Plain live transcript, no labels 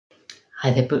Hi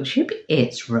there, BookTube.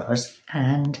 It's Roz,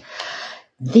 and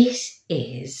this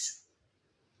is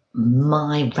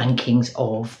my rankings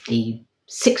of the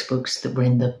 6 books that were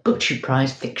in the BookTube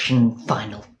Prize fiction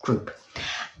final group.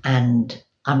 And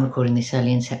I'm recording this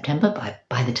early in September.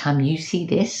 By the time you see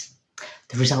this,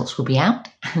 the results will be out,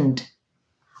 and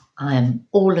I am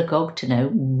all agog to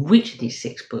know which of these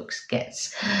 6 books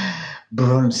gets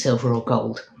bronze, silver, or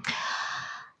gold.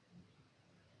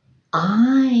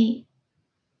 I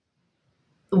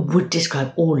would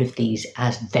describe all of these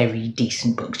as very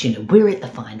decent books. You know, we're at the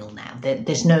final now.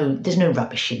 There's no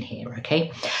rubbish in here,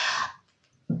 okay?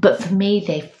 But for me,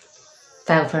 they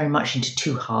fell very much into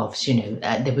 2 halves. You know,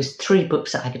 there was 3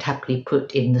 books that I could happily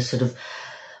put in the sort of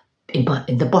in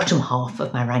the bottom half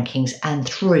of my rankings, and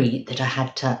 3 that I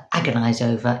had to agonise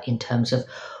over in terms of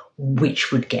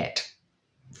which would get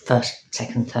first,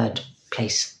 second, third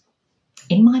place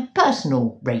in my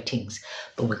personal ratings.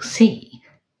 But we'll see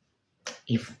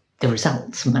if the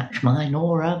results match mine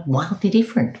or are wildly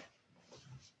different.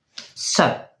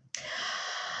 So,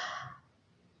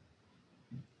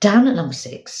 down at number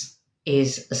 6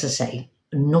 is, as I say,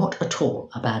 not at all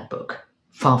a bad book.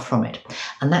 Far from it.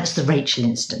 And that's The Rachel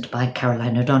Incident by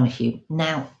Caroline O'Donoghue.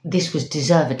 Now, this was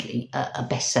deservedly a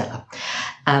bestseller.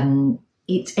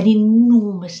 It's an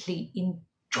enormously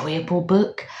enjoyable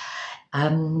book.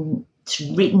 It's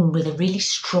written with a really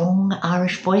strong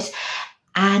Irish voice.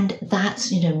 And that's,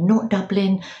 you know, not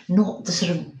Dublin, not the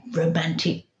sort of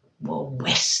romantic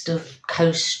west of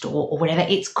coast or whatever.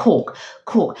 It's Cork,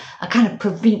 a kind of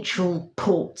provincial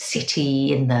port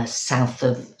city in the south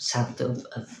of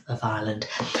Ireland.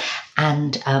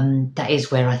 And that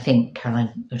is where I think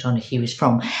Caroline O'Donoghue is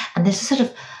from. And there's a sort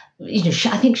of, you know,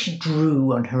 I think she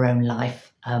drew on her own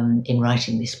life in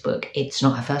writing this book. It's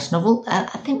not her first novel. I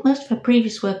think most of her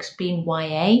previous work has been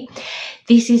YA.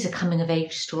 This is a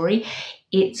coming-of-age story.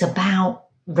 It's about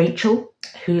Rachel,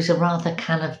 who's a rather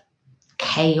kind of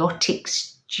chaotic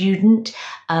student,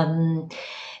 dealing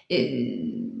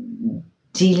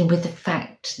with the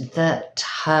fact that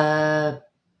her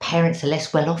parents are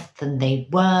less well off than they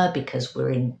were, because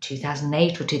we're in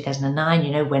 2008 or 2009,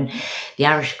 you know, when the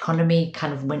Irish economy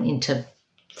kind of went into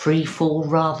free fall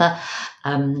rather.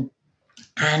 And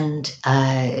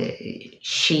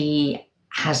she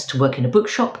has to work in a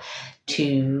bookshop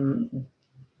to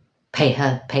pay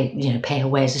her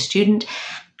way as a student,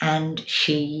 and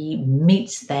she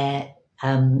meets there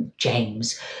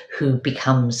James, who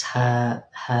becomes her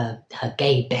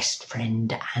gay best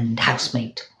friend and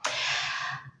housemate.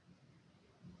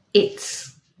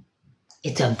 It's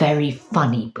a very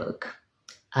funny book,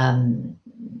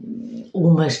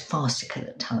 almost farcical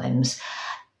at times.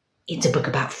 It's a book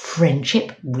about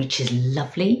friendship, which is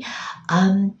lovely.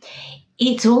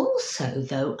 It's also,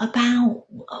 though, about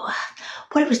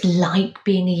what it was like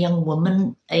being a young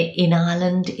woman in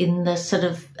Ireland in the sort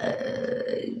of,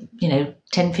 10,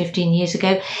 15 years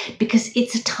ago, because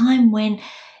it's a time when,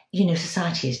 you know,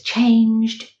 society has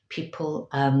changed. People,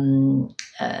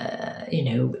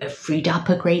 freed up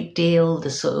a great deal.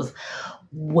 The sort of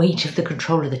weight of the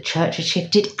control of the church has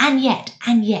shifted. And yet,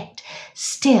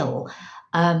 still,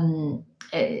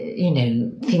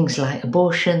 things like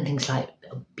abortion, things like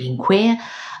being queer,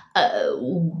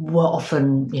 were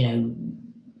often,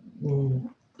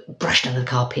 brushed under the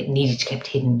carpet, needed to be kept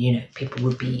hidden. You know, people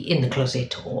would be in the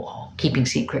closet or keeping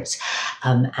secrets,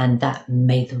 and that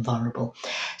made them vulnerable.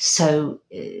 So,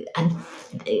 and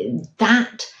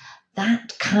that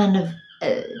kind of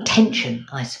tension,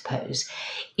 I suppose,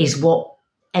 is what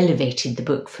elevated the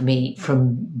book for me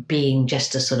from being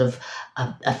just a sort of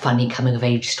a funny coming of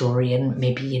age story, and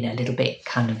maybe, you know, a little bit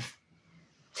kind of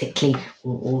thickly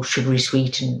or sugary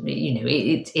sweet, and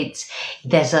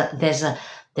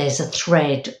there's a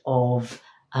thread of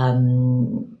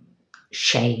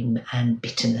shame and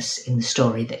bitterness in the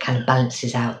story that kind of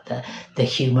balances out the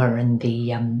humour and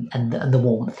the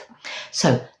warmth.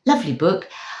 So, lovely book.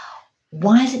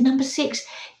 Why is it number 6?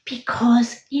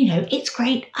 Because, you know, it's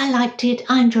great. I liked it.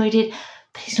 I enjoyed it,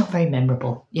 but it's not very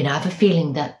memorable. You know, I have a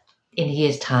feeling that in a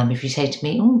year's time, if you say to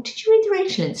me, "Oh, did you read The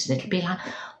Rachel Incident?" it'll be like,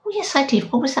 "Oh, yes, I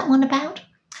did. What was that one about?"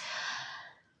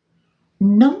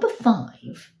 Number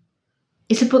 5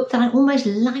 is a book that I almost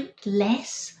liked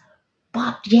less,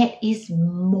 but yet is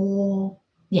more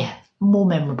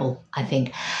memorable, I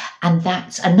think. And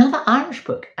that's another Irish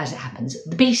book, as it happens,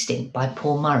 The Bee Sting by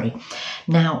Paul Murray.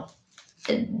 Now,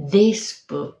 this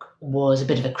book was a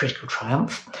bit of a critical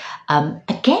triumph.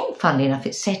 Again, funnily enough,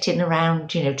 it's set in around,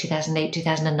 2008,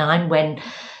 2009, when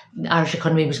the Irish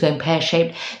economy was going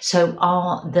pear-shaped. So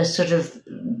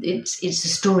it's the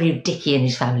story of Dickie and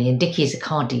his family, and Dickie is a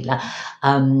car dealer,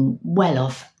 well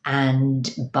off,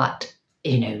 but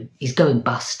you know, he's going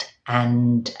bust,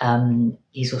 and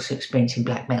he's also experiencing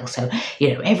blackmail. So,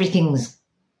 you know, everything's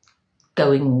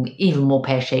going even more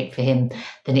pear-shaped for him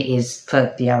than it is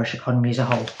for the Irish economy as a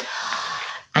whole.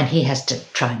 And he has to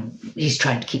he's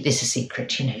trying to keep this a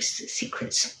secret, you know,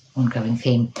 secret's ongoing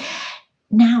theme.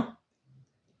 Now,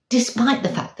 despite the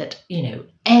fact that, you know,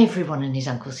 everyone and his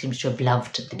uncle seems to have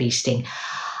loved The Bee Sting,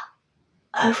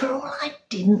 overall I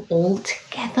didn't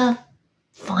altogether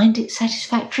find it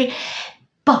satisfactory.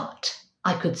 But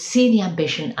I could see the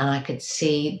ambition, and I could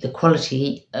see the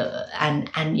quality, and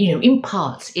you know, in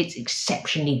parts it's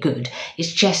exceptionally good.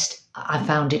 It's just I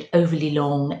found it overly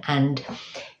long, and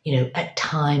you know, at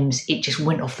times it just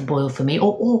went off the boil for me,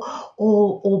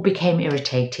 or became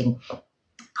irritating.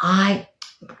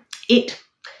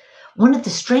 One of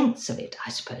the strengths of it, I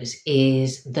suppose,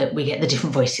 is that we get the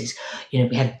different voices. You know,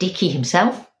 we have Dickie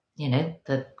himself, you know,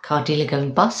 the car dealer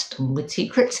going bust and with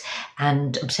secrets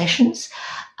and obsessions,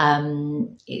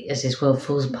 as his world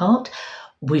falls apart.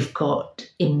 We've got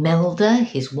Imelda,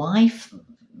 his wife,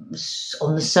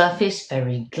 on the surface,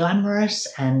 very glamorous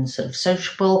and sort of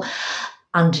sociable,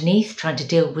 underneath trying to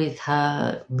deal with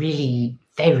her really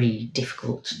very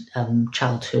difficult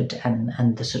childhood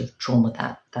and the sort of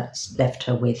trauma that's left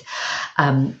her with.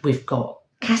 We've got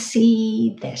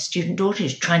Cassie, their student daughter,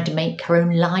 who's trying to make her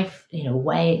own life, you know,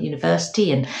 away at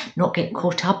university and not get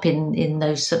caught up in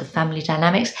those sort of family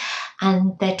dynamics.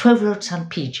 And their 12-year-old son,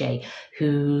 PJ,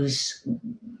 who's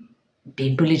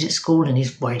being bullied at school and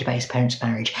is worried about his parents'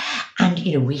 marriage. And,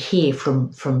 you know, we hear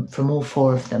from all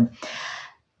four of them.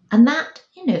 And that,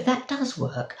 you know, that does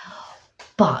work.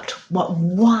 But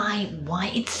why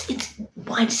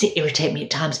does it irritate me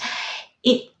at times?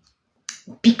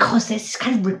 Because there's this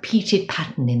kind of repeated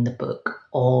pattern in the book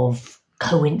of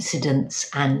coincidence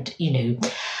and, you know,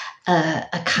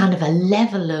 a kind of a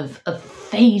level of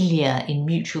failure in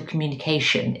mutual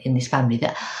communication in this family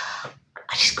that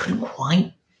I just couldn't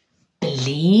quite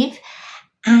believe.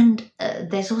 And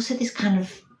there's also this kind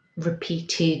of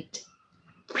repeated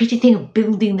thing of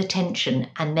building the tension,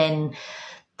 and then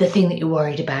the thing that you're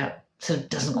worried about sort of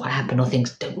doesn't quite happen, or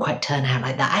things don't quite turn out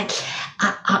like that.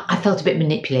 I felt a bit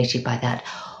manipulated by that.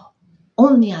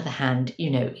 On the other hand, you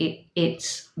know,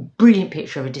 it's a brilliant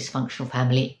picture of a dysfunctional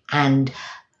family and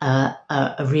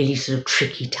a really sort of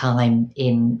tricky time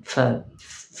for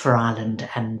Ireland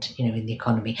and, you know, in the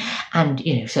economy. And,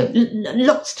 you know, so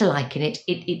lots to like in it.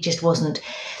 It just wasn't.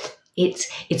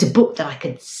 It's a book that I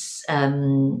could,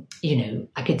 you know,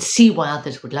 I could see why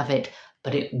others would love it,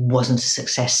 but it wasn't a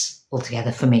success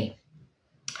altogether for me.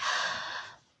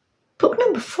 Book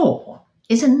number 4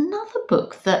 is another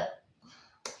book that,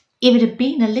 if it had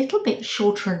been a little bit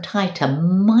shorter and tighter,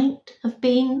 might have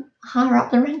been higher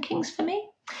up the rankings for me.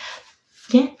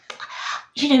 Yeah.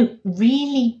 You know,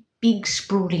 really big,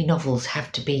 sprawly novels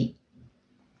have to be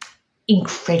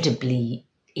incredibly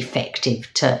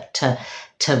effective to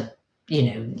you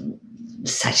know,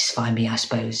 satisfy me, I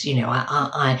suppose. You know,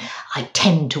 I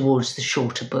tend towards the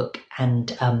shorter book,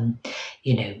 and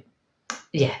you know,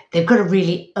 yeah, they've got to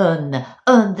really earn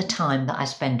the time that I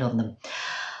spend on them.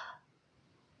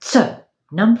 So,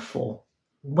 number 4,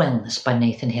 Wellness by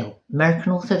Nathan Hill,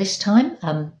 American author this time,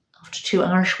 after 2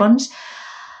 Irish ones.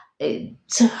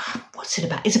 So, what's it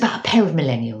about? It's about a pair of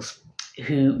millennials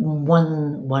who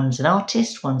one's an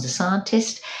artist, one's a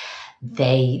scientist.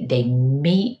 They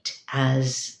meet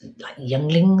as like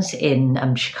younglings in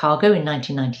Chicago in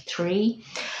 1993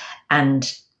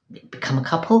 and become a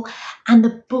couple. And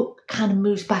the book kind of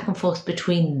moves back and forth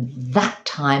between that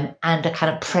time and a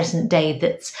kind of present day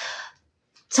that's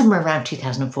somewhere around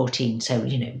 2014. So,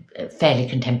 you know, fairly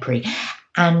contemporary.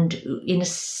 And in a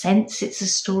sense, it's a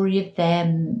story of their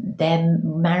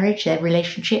marriage, their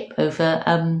relationship over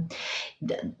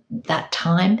that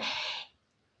time.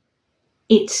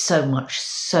 It's so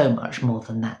much more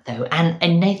than that, though.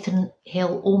 And Nathan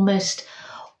Hill almost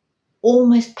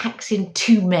packs in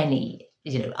too many,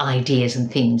 you know, ideas and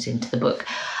themes into the book.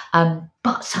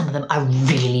 But some of them are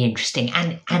really interesting,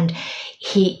 and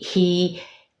he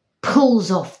pulls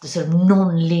off the sort of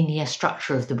non-linear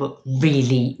structure of the book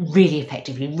really, really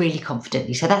effectively, really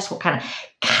confidently. So that's what kind of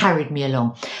carried me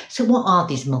along. So what are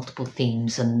these multiple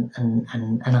themes and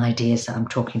ideas that I'm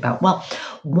talking about? Well,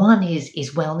 one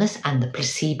is wellness and the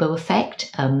placebo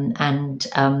effect, and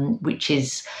which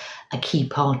is a key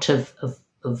part of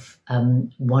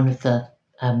one of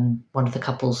the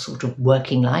couple's sort of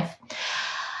working life.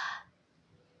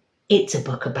 It's a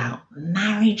book about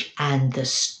marriage and the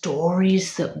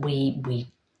stories that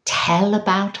we tell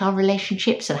about our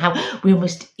relationships and how we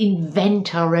almost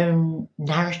invent our own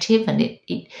narrative, and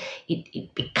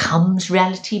it becomes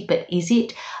reality, but is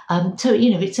it? So,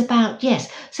 it's about,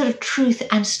 yes, sort of truth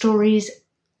and stories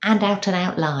and out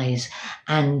lies,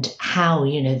 and how,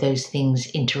 those things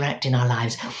interact in our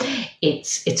lives.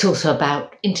 It's also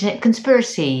about internet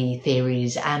conspiracy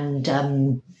theories and,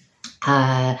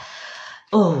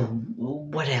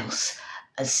 what else?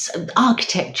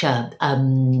 Architecture,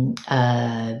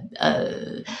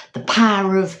 the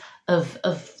power of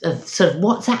sort of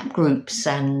WhatsApp groups,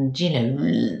 and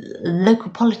local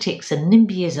politics and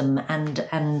NIMBYism and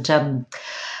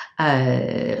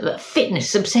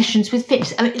fitness, obsessions with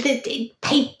fitness. I mean,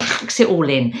 it packs it all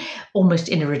in, almost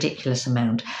in a ridiculous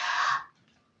amount.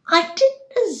 I didn't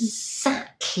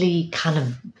exactly kind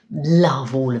of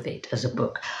love all of it as a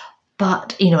book,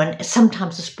 but and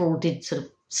sometimes the sprawl did sort of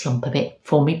slump a bit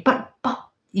for me. But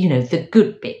the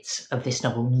good bits of this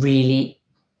novel really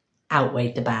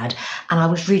outweighed the bad, and I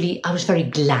was very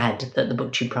glad that the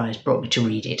BookTube Prize brought me to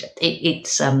read it.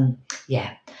 It's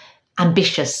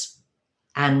ambitious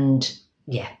and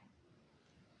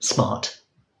smart.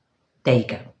 There you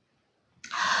go.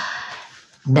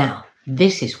 Now,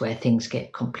 this is where things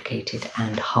get complicated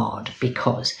and hard,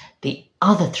 because the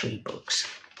other 3 books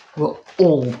were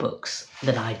all books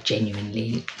that I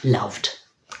genuinely loved,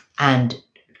 and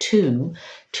two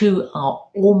are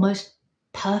almost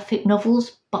perfect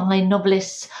novels by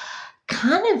novelists,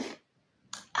 kind of,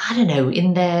 I don't know,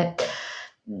 in their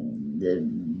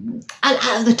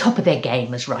at the top of their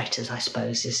game as writers, I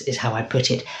suppose, is how I put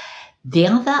it. The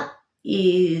other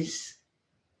is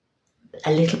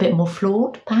a little bit more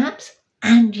flawed, perhaps,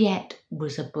 and yet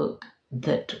was a book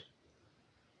that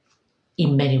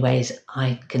in many ways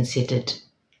I considered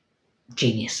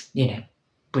genius,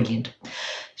 brilliant.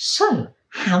 So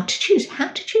how to choose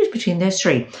between those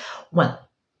 3? Well,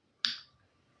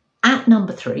 at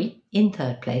number 3, in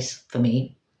third place for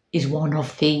me, is one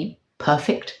of the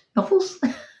perfect novels.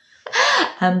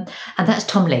 And that's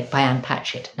Tom Lake by Ann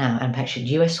Patchett. Now, Ann Patchett,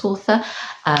 US author.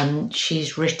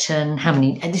 She's written how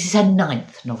many? And this is her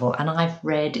 9th novel, and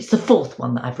it's the 4th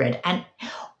one that I've read, and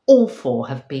all 4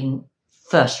 have been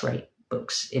first-rate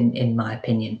books in my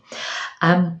opinion.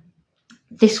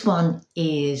 This one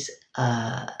is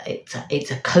it's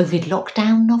a COVID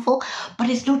lockdown novel, but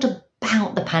it's not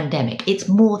about the pandemic. It's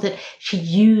more that she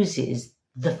uses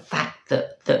the fact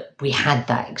that we had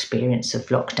that experience of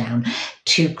lockdown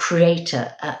to create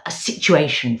a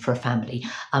situation for a family,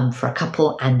 for a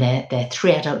couple and their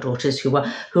 3 adult daughters who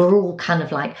are all kind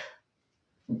of like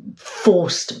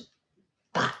forced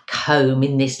back home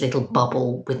in this little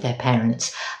bubble with their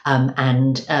parents,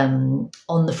 and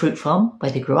on the fruit farm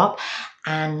where they grew up,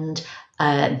 and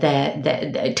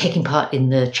they're taking part in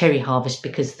the cherry harvest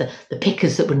because the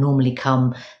pickers that would normally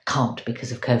come can't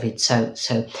because of COVID.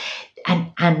 So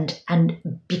and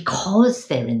because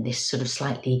they're in this sort of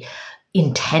slightly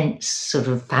intense sort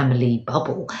of family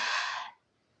bubble,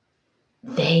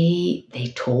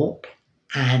 they talk,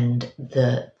 and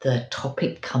the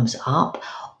topic comes up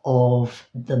of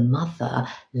the mother,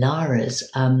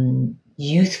 Lara's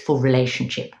youthful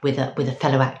relationship with a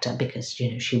fellow actor, because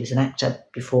she was an actor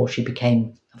before she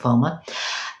became a farmer,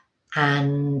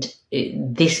 and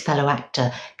this fellow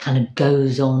actor kind of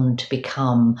goes on to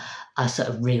become a sort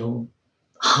of real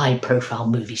high profile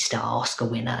movie star, Oscar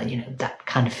winner, that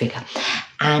kind of figure,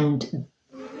 and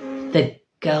the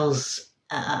girls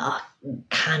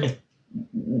kind of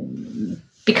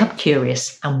become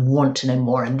curious and want to know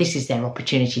more, and this is their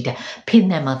opportunity to pin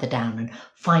their mother down and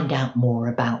find out more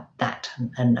about that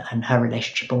and her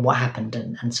relationship and what happened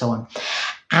and so on.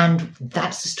 And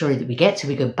that's the story that we get. So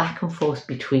we go back and forth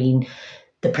between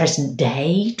the present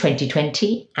day,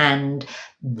 2020, and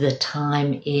the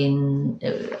time in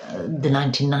the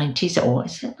 1990s, or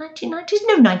is it 1990s?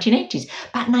 No, 1980s.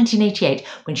 About 1988,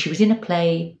 when she was in a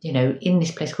play, in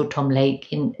this place called Tom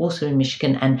Lake, also in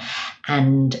Michigan,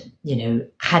 and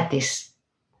had this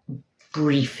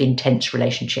brief, intense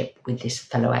relationship with this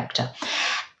fellow actor.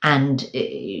 And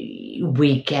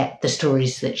we get the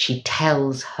stories that she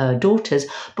tells her daughters,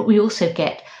 but we also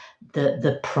get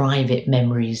the private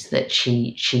memories that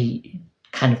she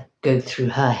kind of go through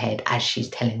her head as she's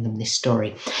telling them this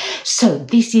story. So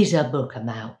this is a book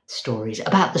about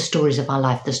the stories of our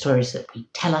life, the stories that we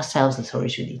tell ourselves, the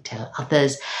stories we tell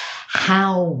others,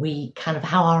 how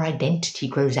our identity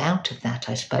grows out of that,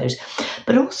 I suppose,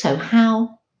 but also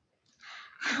how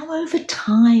over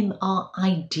time our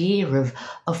idea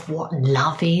of what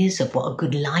love is, of what a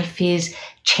good life is,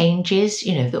 changes.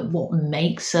 That what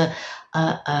makes a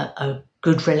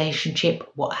good relationship,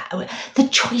 the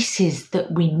choices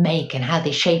that we make and how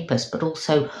they shape us, but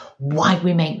also why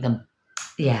we make them.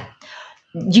 Yeah,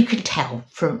 you can tell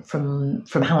from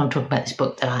how I'm talking about this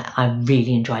book that I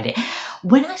really enjoyed it.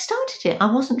 When I started it,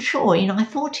 I wasn't sure. I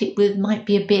thought it might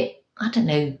be a bit, I don't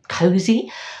know,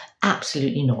 cozy.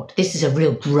 Absolutely not. This is a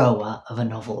real grower of a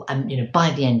novel, and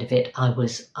by the end of it, I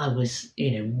was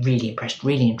really impressed,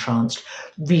 really entranced,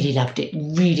 really loved it,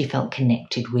 really felt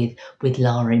connected with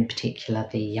Lara in particular,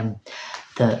 the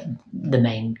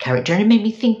main character, and it made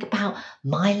me think about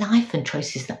my life and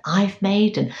choices that I've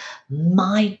made and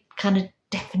my kind of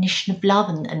definition of love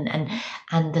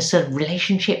and the sort of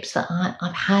relationships that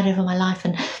I've had over my life.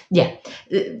 And yeah,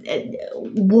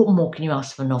 what more can you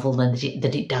ask of a novel than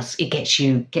that it does? It gets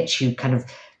you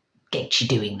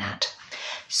doing that.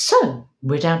 So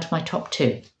we're down to my top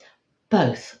two.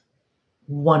 Both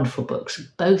wonderful books,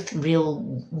 both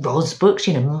real Roz books,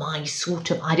 my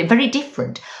sort of idea, very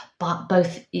different, but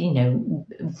both,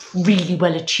 really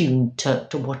well attuned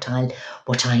to what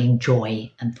I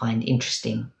enjoy and find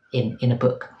interesting in a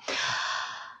book.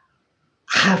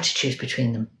 How to choose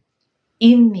between them?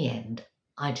 In the end,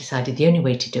 I decided the only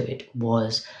way to do it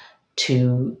was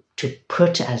to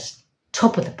put as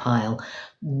top of the pile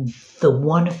the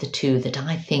one of the two that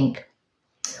I think,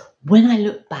 when I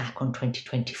look back on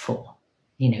 2024,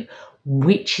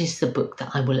 which is the book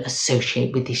that I will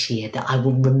associate with this year, that I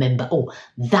will remember,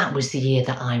 that was the year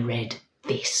that I read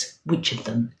this, which of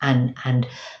them? And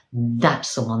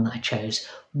that's the one that I chose,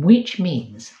 which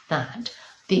means that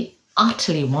the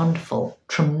utterly wonderful,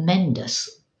 tremendous,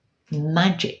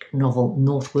 magic novel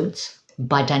Northwoods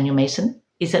by Daniel Mason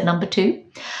is at number 2.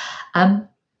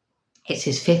 It's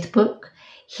his 5th book.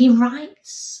 He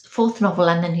writes, 4th novel,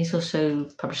 and then he's also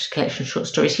published a collection of short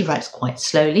stories. He writes quite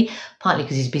slowly, partly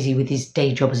because he's busy with his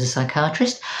day job as a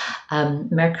psychiatrist,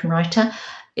 American writer.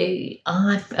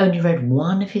 I've only read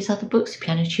one of his other books, The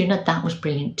Piano Tuner. That was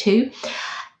brilliant too.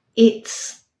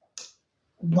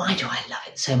 Why do I love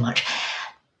it so much?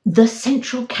 The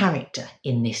central character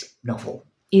in this novel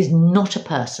is not a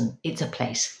person, it's a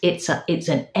place. It's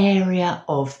an area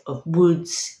of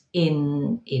woods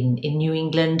in New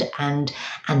England, and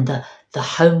the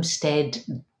homestead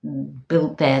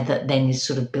built there that then is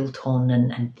sort of built on,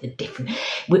 and the different,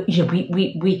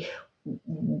 we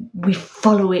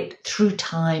follow it through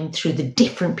time, through the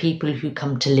different people who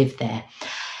come to live there.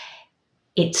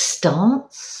 It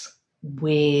starts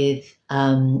with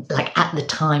at the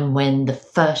time when the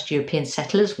first European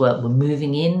settlers were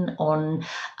moving in on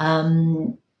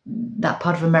that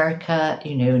part of America,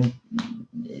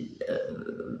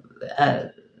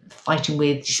 fighting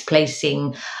with,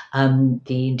 displacing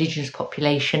the indigenous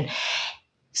population.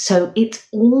 So it's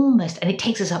almost, and it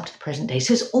takes us up to the present day,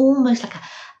 so it's almost like a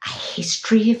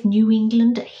history of New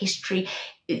England, a history,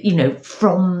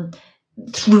 from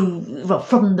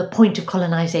the point of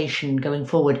colonization going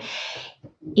forward.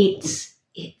 It's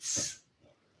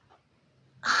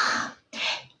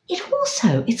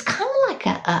kind of like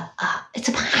it's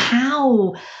about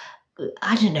how,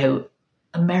 I don't know,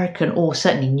 American, or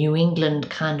certainly New England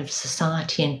kind of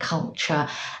society and culture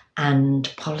and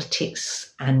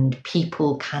politics and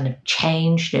people kind of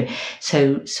changed.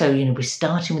 So we're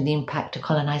starting with the impact of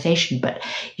colonization, but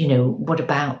what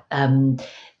about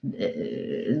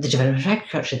the development of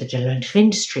agriculture, the development of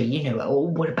industry, or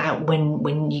what about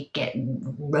when you get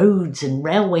roads and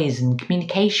railways and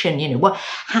communication,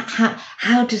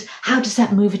 how does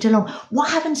that move it along? What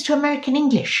happens to American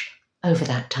English over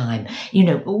that time?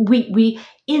 We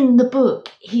in the book,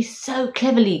 he so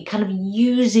cleverly kind of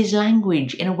uses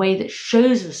language in a way that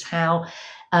shows us how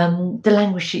the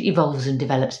language evolves and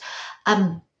develops.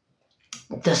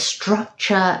 The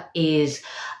structure is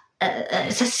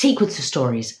it's a sequence of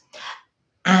stories,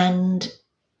 and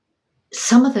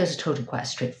some of those are told in quite a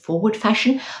straightforward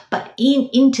fashion, but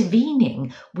in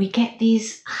intervening we get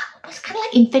these almost kind of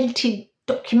like invented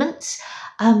documents.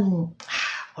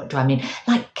 What do I mean?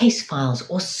 Like case files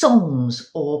or songs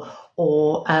or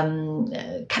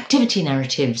captivity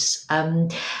narratives, so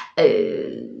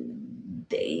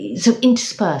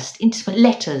interspersed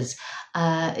letters,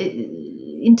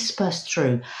 interspersed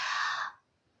through.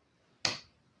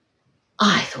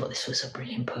 I thought this was a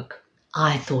brilliant book.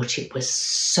 I thought it was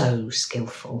so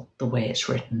skillful the way it's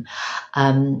written.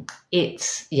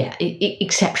 It's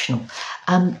exceptional,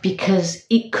 because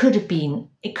it could have been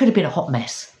a hot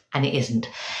mess, and it isn't.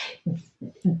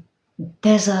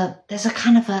 There's a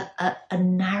kind of a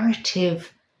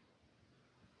narrative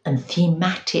and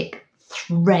thematic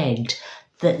thread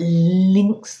that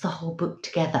links the whole book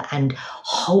together and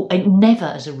never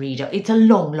as a reader, it's a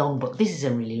long book, this is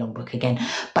a really long book again,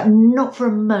 but not for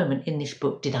a moment in this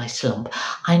book did I slump.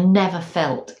 I never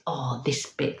felt, oh, this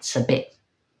bit's a bit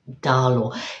dull,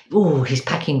 or oh, he's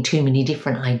packing too many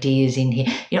different ideas in here.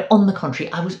 You know, on the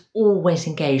contrary, I was always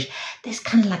engaged. There's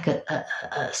kind of like a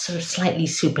sort of slightly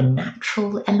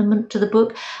supernatural element to the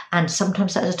book, and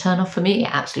sometimes that's a turn off for me.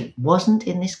 It absolutely wasn't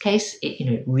in this case.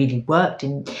 It really worked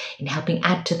in helping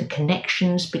add to the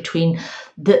connections between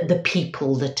the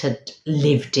people that had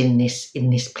lived in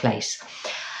this place.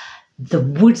 The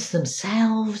woods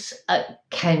themselves are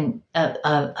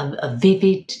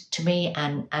vivid to me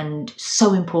and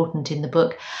so important in the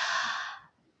book.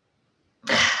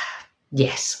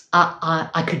 Yes,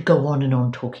 I could go on and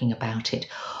on talking about it.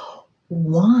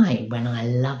 Why, when I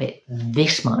love it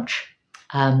this much,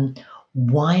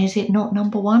 why is it not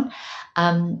number one?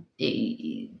 I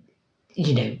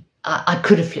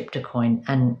could have flipped a coin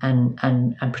and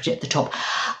put it at the top.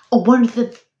 One of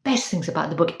the best things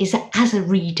about the book is that as a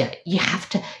reader, you have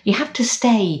to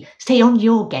stay on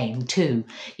your game too.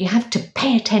 You have to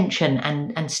pay attention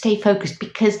and stay focused,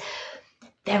 because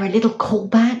there are little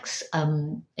callbacks,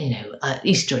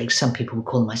 Easter eggs, some people would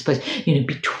call them, I suppose,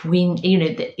 between,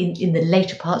 in the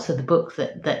later parts of the book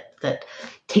that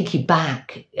take you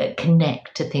back,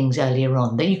 connect to things earlier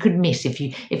on that you could miss if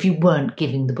you weren't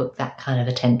giving the book that kind of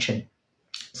attention.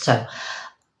 So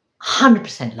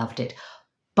 100% loved it,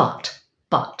 but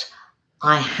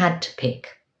I had to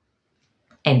pick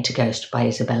Enter Ghost by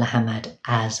Isabella Hamad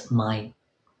as my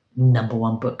number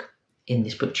one book in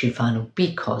this BookTube final.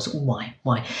 Because why?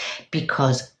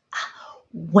 Because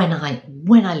when I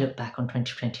look back on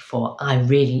 2024,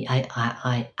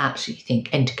 I absolutely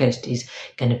think Enter Ghost is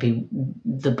going to be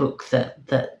the book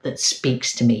that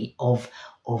speaks to me of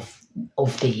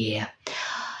the year.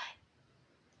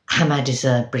 Hamad is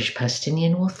a British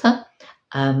Palestinian author.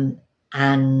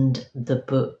 And the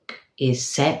book is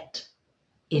set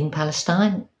in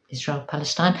Palestine,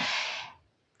 Israel-Palestine,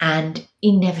 and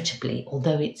inevitably,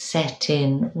 although it's set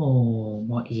in,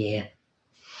 what year?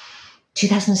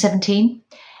 2017,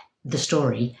 the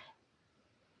story,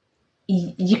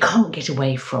 you can't get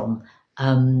away from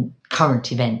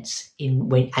current events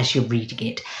as you're reading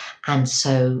it. And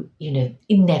so,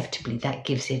 inevitably that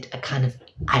gives it a kind of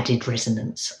added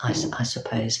resonance, I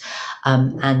suppose.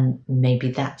 And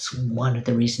maybe that's one of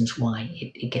the reasons why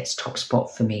it gets top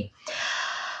spot for me.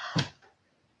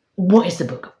 What is the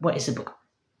book?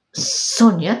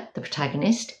 Sonia, the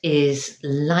protagonist, is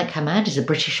like Hamad, is a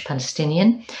British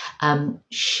Palestinian.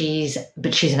 She's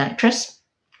an actress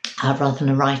rather than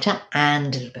a writer,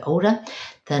 and a little bit older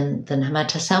than Hamad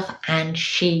herself. And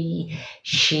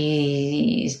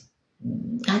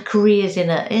her career's in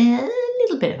a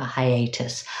little bit of a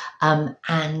hiatus,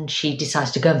 and she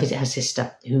decides to go and visit her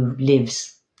sister, who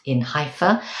lives in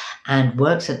Haifa and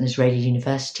works at an Israeli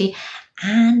university.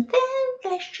 And their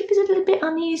relationship is a little bit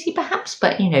uneasy, perhaps,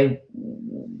 but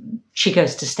she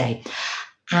goes to stay.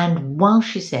 And while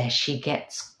she's there, she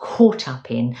gets caught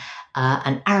up in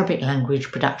an Arabic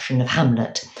language production of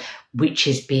Hamlet, which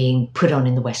is being put on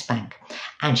in the West Bank,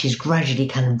 and she's gradually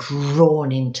kind of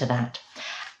drawn into that.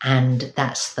 And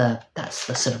that's the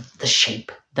sort of the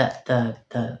shape of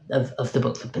the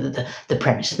book, the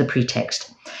premise, the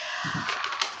pretext.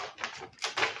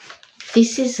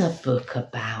 This is a book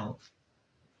about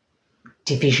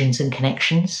divisions and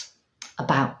connections,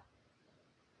 about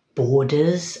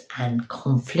borders and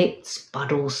conflicts,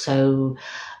 but also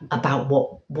about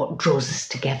what draws us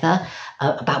together,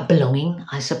 about belonging,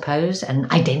 I suppose,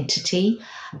 and identity.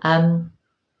 I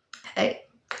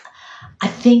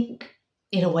think,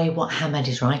 in a way, what Hamad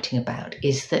is writing about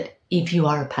is that if you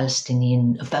are a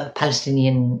Palestinian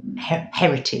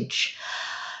heritage,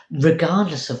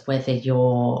 regardless of whether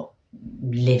you're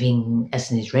living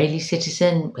as an Israeli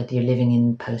citizen, whether you're living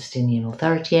in Palestinian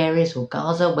Authority areas or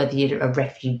Gaza, whether you're a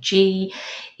refugee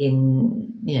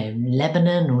in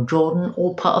Lebanon or Jordan,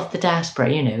 or part of the diaspora,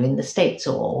 in the States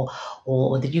or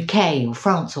the UK or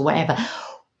France or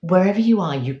wherever you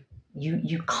are,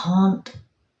 you can't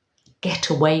get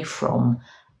away from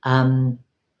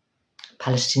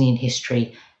Palestinian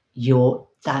history. The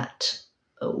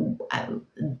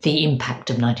impact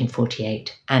of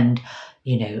 1948 and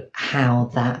how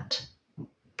that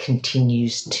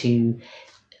continues to,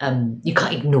 you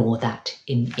can't ignore that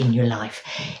in your life.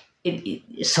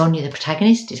 Sonia, the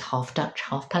protagonist, is half Dutch,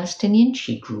 half Palestinian.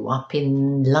 She grew up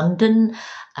in London,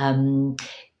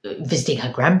 visiting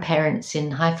her grandparents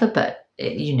in Haifa, but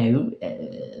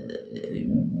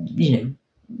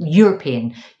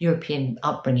European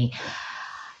upbringing.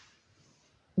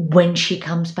 when she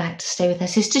comes back to stay with her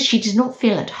sister, she does not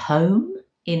feel at home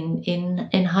in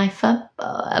Haifa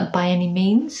by any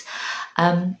means,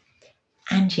 and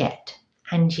yet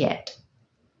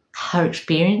her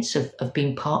experience of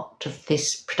being part of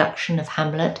this production of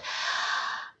Hamlet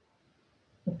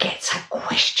gets her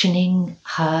questioning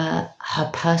her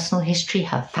personal history,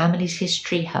 her family's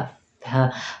history, her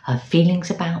feelings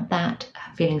about that,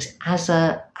 her feelings as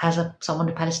someone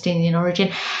of Palestinian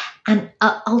origin, and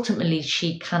ultimately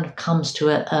she kind of comes to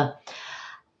a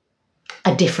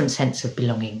different sense of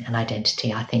belonging and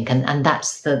identity, I think, and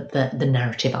that's the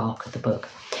narrative arc of the book.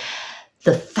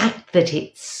 The fact that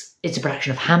it's a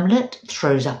production of Hamlet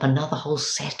throws up another whole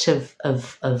set of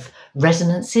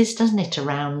resonances, doesn't it,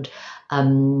 around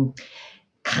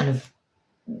kind of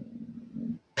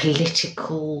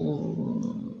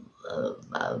political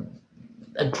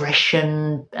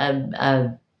aggression,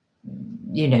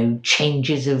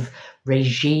 changes of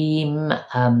regime,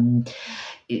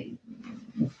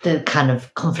 the kind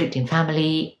of conflict in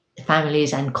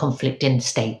families and conflict in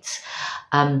states.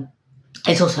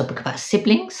 It's also a book about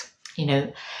siblings.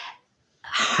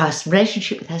 Her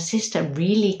relationship with her sister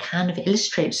really kind of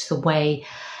illustrates the way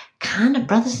kind of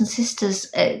brothers and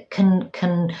sisters can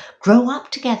grow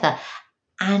up together,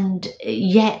 and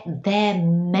yet their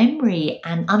memory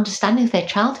and understanding of their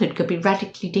childhood could be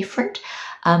radically different.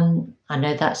 I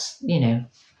know that's,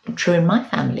 true in my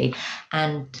family,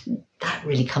 and that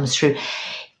really comes through.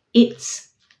 It's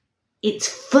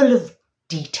full of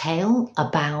detail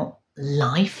about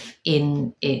life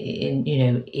in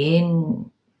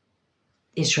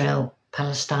Israel,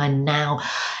 Palestine now,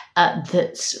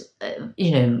 that's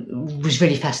was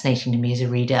really fascinating to me as a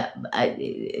reader.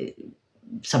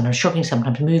 Sometimes shocking,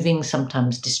 sometimes moving,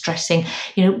 sometimes distressing.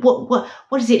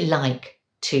 What is it like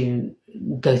to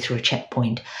go through a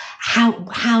checkpoint?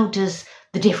 How does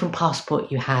the different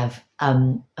passport you have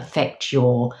affect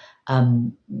your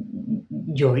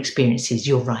experiences,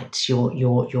 your rights, your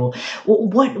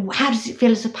how does it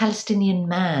feel as a Palestinian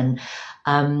man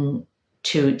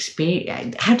to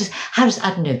experience? How does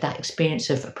I don't know, that experience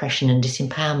of oppression and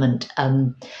disempowerment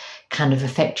kind of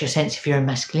affect your sense of your own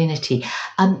masculinity?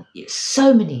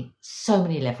 So many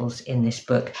levels in this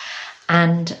book,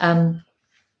 and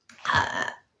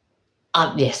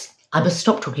yes, I must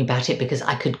stop talking about it because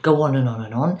I could go on and on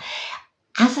and on.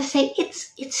 As I say,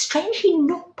 it's strangely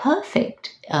not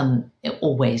perfect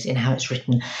always in how it's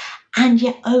written, and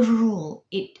yet overall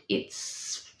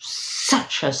it's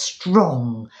such a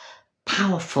strong,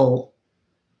 powerful,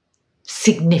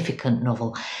 significant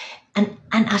novel. And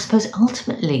I suppose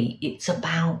ultimately it's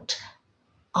about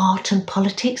art and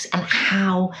politics and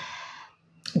how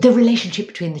the relationship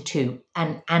between the two,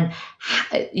 and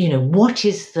what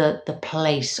is the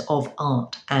place of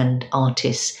art and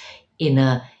artists in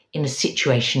a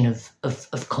situation of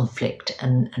conflict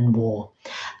and war,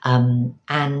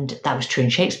 and that was true in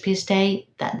Shakespeare's day.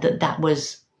 That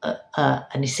was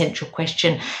an essential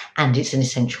question, and it's an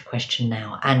essential question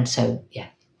now. And so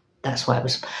that's why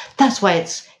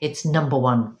it's number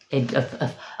one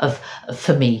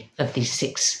for me of these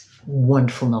 6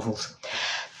 wonderful novels.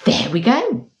 There we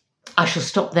go. I shall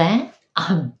stop there.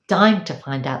 I'm dying to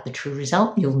find out the true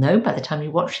result. You'll know by the time you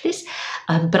watch this.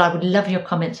 But I would love your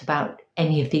comments about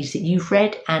any of these that you've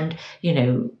read, and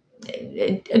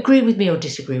agree with me or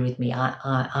disagree with me.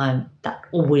 That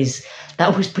always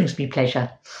brings me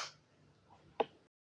pleasure.